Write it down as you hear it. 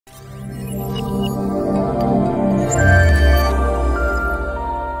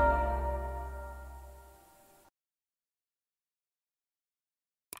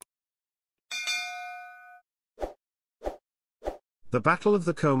The Battle of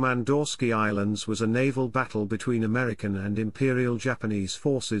the Komandorski Islands was a naval battle between American and Imperial Japanese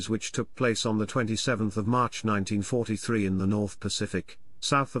forces which took place on the 27th of March 1943 in the North Pacific,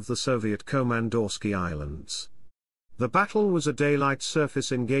 south of the Soviet Komandorski Islands. The battle was a daylight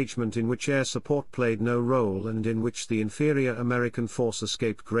surface engagement in which air support played no role and in which the inferior American force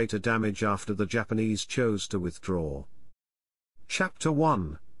escaped greater damage after the Japanese chose to withdraw. Chapter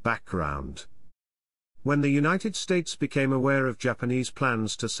 1, Background. When the United States became aware of Japanese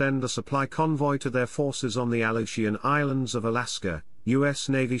plans to send a supply convoy to their forces on the Aleutian Islands of Alaska, U.S.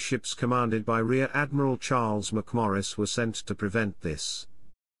 Navy ships commanded by Rear Admiral Charles McMorris were sent to prevent this.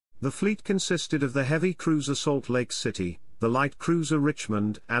 The fleet consisted of the heavy cruiser Salt Lake City, the light cruiser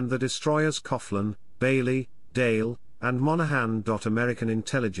Richmond and the destroyers Coughlin, Bailey, Dale, and Monaghan. American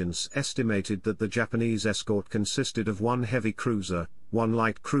intelligence estimated that the Japanese escort consisted of one heavy cruiser, one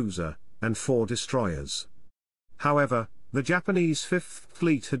light cruiser, and 4 destroyers. However, the Japanese Fifth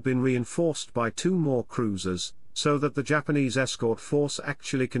Fleet had been reinforced by 2 more cruisers, so that the Japanese escort force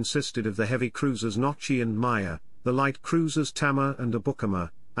actually consisted of the heavy cruisers Nochi and Maya, the light cruisers Tama and Abukama,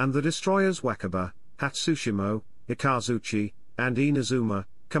 and the destroyers Wakaba, Hatsushimo, Ikazuchi, and Inazuma,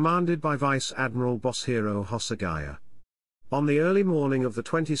 commanded by Vice Admiral Boshiro Hosagaya. On the early morning of the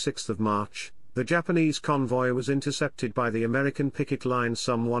 26th of March, the Japanese convoy was intercepted by the American picket line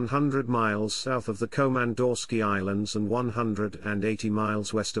some 100 miles south of the Komandorski Islands and 180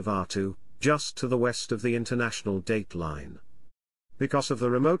 miles west of Artu, just to the west of the international date line. Because of the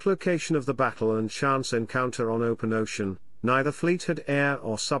remote location of the battle and chance encounter on open ocean, neither fleet had air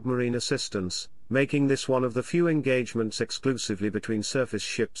or submarine assistance, making this one of the few engagements exclusively between surface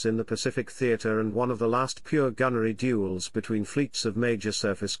ships in the Pacific theater and one of the last pure gunnery duels between fleets of major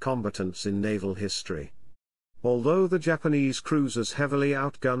surface combatants in naval history. Although the Japanese cruisers heavily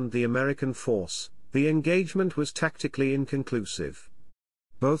outgunned the American force, the engagement was tactically inconclusive.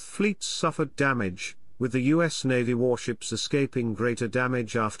 Both fleets suffered damage, with the U.S. Navy warships escaping greater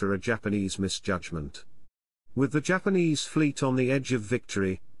damage after a Japanese misjudgment. With the Japanese fleet on the edge of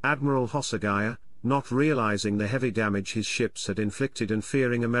victory, Admiral Hosagaya, not realizing the heavy damage his ships had inflicted and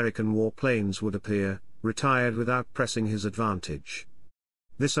fearing American warplanes would appear, retired without pressing his advantage.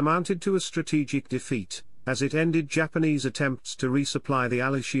 This amounted to a strategic defeat, as it ended Japanese attempts to resupply the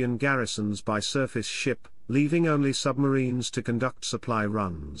Aleutian garrisons by surface ship, leaving only submarines to conduct supply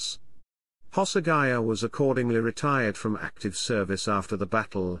runs. Hosagaya was accordingly retired from active service after the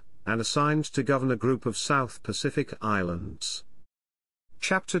battle, and assigned to govern a group of South Pacific islands.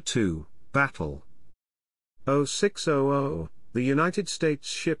 Chapter 2, Battle. 0600, the United States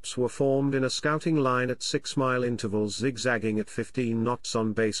ships were formed in a scouting line at 6-mile intervals zigzagging at 15 knots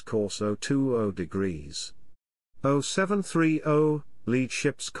on base course 020 degrees. 0730, lead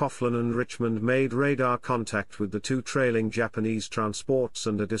ships Coughlin and Richmond made radar contact with the 2 trailing Japanese transports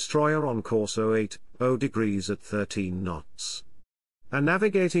and a destroyer on course 080 degrees at 13 knots. A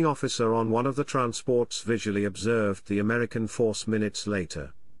navigating officer on one of the transports visually observed the American force minutes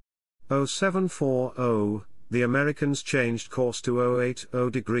later. 0740, the Americans changed course to 080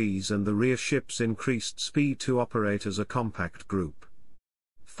 degrees and the rear ships increased speed to operate as a compact group.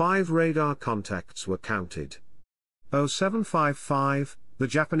 5 radar contacts were counted. 0755, the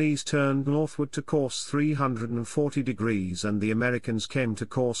Japanese turned northward to course 340 degrees and the Americans came to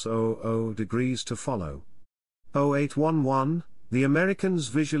course 00 degrees to follow. 0811, the Americans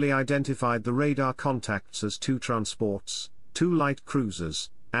visually identified the radar contacts as 2 transports, 2 light cruisers,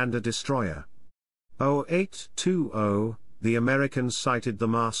 and a destroyer. 0820, the Americans sighted the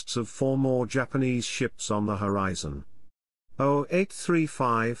masts of 4 more Japanese ships on the horizon.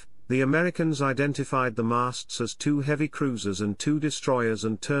 0835, the Americans identified the masts as 2 heavy cruisers and 2 destroyers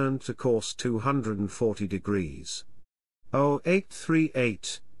and turned to course 240 degrees.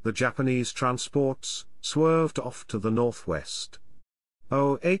 0838, the Japanese transports swerved off to the northwest.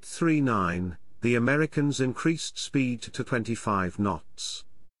 0839, the Americans increased speed to 25 knots.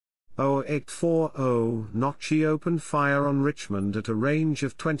 0840, Nochi opened fire on Richmond at a range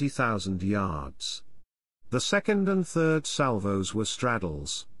of 20,000 yards. The second and third salvos were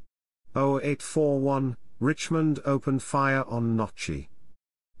straddles. 0841, Richmond opened fire on Nochi.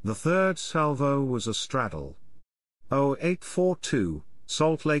 The third salvo was a straddle. 0842,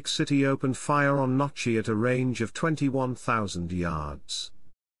 Salt Lake City opened fire on Nochi at a range of 21,000 yards.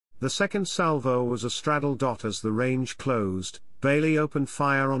 The second salvo was a straddle. As the range closed, Bailey opened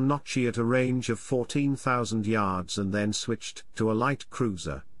fire on Nochi at a range of 14,000 yards and then switched to a light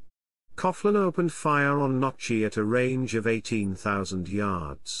cruiser. Coughlin opened fire on Nochi at a range of 18,000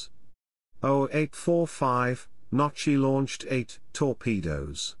 yards. 0845, Nochi launched 8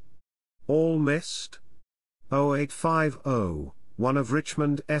 torpedoes. All missed. 0850, one of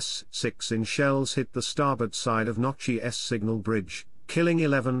Richmond S-6 shells hit the starboard side of Nochi S signal bridge, killing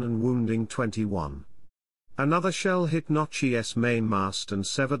 11 and wounding 21. Another shell hit Nochi S mainmast and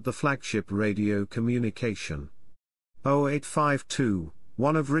severed the flagship radio communication. 0852,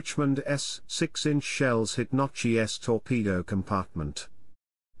 one of Richmond S-6 shells hit Nochi S torpedo compartment.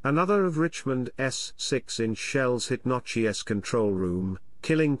 Another of Richmond S-6 shells hit Nochi S control room,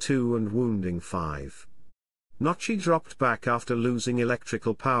 killing 2 and wounding 5. Nochi dropped back after losing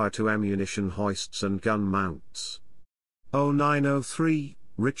electrical power to ammunition hoists and gun mounts. 0903,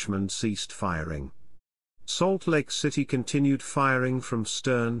 Richmond ceased firing. Salt Lake City continued firing from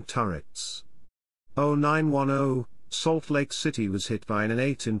stern turrets. 0910, Salt Lake City was hit by an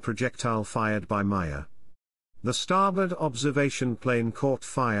 8-in projectile fired by Maya. The starboard observation plane caught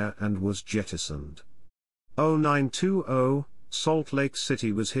fire and was jettisoned. 0920, Salt Lake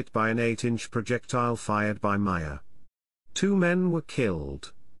City was hit by an 8-in projectile fired by Maya. 2 men were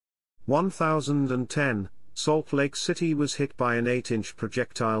killed. 1010, Salt Lake City was hit by an 8-in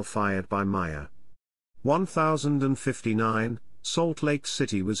projectile fired by Maya. 1059, Salt Lake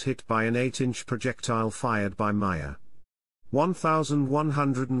City was hit by an 8-in projectile fired by Maya.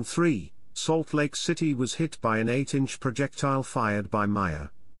 1103, Salt Lake City was hit by an 8-in projectile fired by Maya.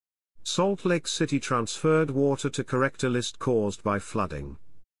 Salt Lake City transferred water to correct a list caused by flooding.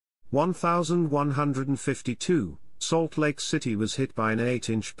 1152, Salt Lake City was hit by an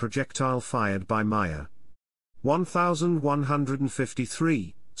 8-in projectile fired by Maya.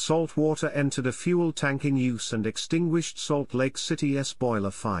 1153, salt water entered a fuel tank in use and extinguished Salt Lake City's boiler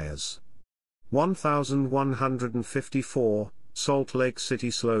fires. 1154, Salt Lake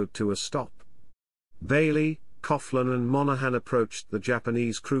City slowed to a stop. Bailey, Coughlin and Monaghan approached the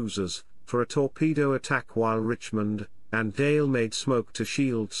Japanese cruisers, for a torpedo attack while Richmond and Dale made smoke to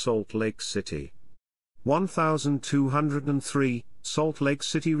shield Salt Lake City. 1203, Salt Lake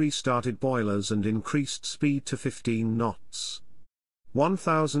City restarted boilers and increased speed to 15 knots.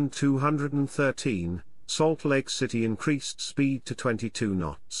 1213, Salt Lake City increased speed to 22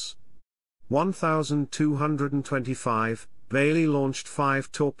 knots. 1225, Bailey launched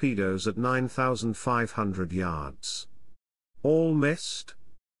 5 torpedoes at 9,500 yards. All missed.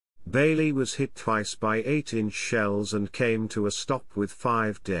 Bailey was hit twice by 8-in shells and came to a stop with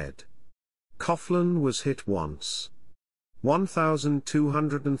 5 dead. Coughlin was hit once.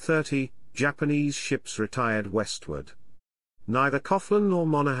 1230, Japanese ships retired westward. Neither Coughlin nor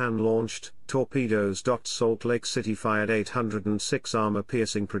Monaghan launched torpedoes. Salt Lake City fired 806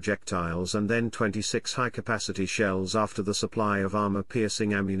 armor-piercing projectiles and then 26 high-capacity shells after the supply of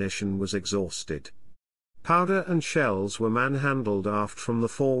armor-piercing ammunition was exhausted. Powder and shells were manhandled aft from the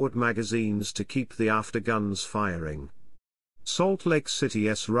forward magazines to keep the afterguns firing. Salt Lake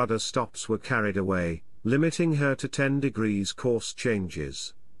City's rudder stops were carried away, limiting her to 10 degrees course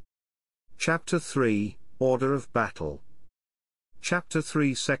changes. Chapter 3, Order of Battle. Chapter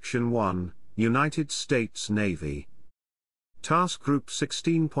 3 Section 1, United States Navy. Task Group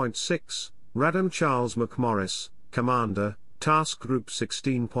 16.6, Radham Charles McMorris, Commander, Task Group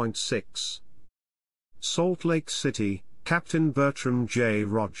 16.6. Salt Lake City, Captain Bertram J.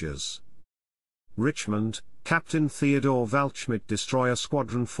 Rogers. Richmond, Captain Theodore Waldschmidt, Destroyer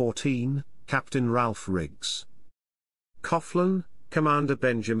Squadron 14, Captain Ralph Riggs. Coughlin, Commander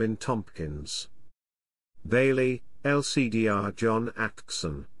Benjamin Tompkins. Bailey, LCDR John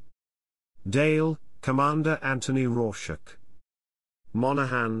Atkinson. Dale, Commander Anthony Rorschach.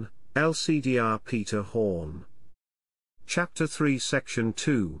 Monaghan, LCDR Peter Horn. Chapter 3 Section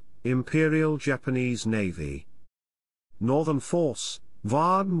 2, Imperial Japanese Navy. Northern Force,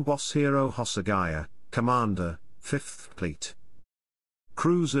 Vard Boshiro Hosagaya, Commander, 5th Fleet.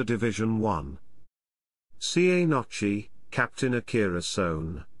 Cruiser Division 1. C.A. Nochi, Captain Akira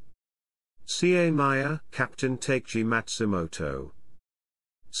Sohn. C.A. Maya, Captain Takeji Matsumoto.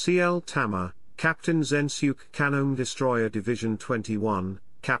 C.L. Tama, Captain Zensuke Kanome, Destroyer Division 21,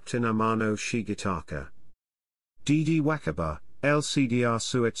 Captain Amano Shigitaka. D.D. Wakaba, LCDR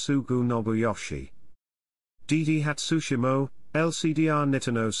Suetsugu Nobuyoshi. D.D. Hatsushimo, LCDR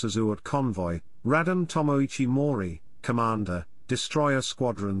Nitano Suzuot Convoy, Radham Tomoichi Mori, Commander, Destroyer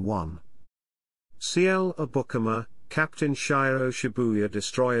Squadron 1. C.L. Abukama, Captain Shiro Shibuya,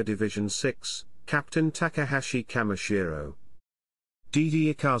 Destroyer Division 6, Captain Takahashi Kamashiro.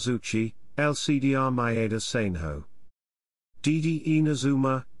 D.D. Ikazuchi, LCDR Maeda Seinho. D.D.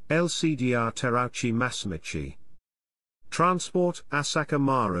 Inazuma, LCDR Terauchi Masamichi. Transport Asaka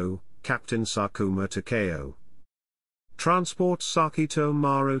Maru, Captain Sakuma Takeo. Transport Sakito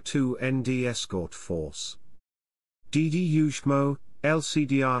Maru 2 ND Escort Force. D.D. Yujimo,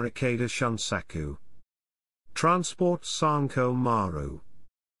 LCDR Ikeda Shunsaku. Transport Sanko Maru.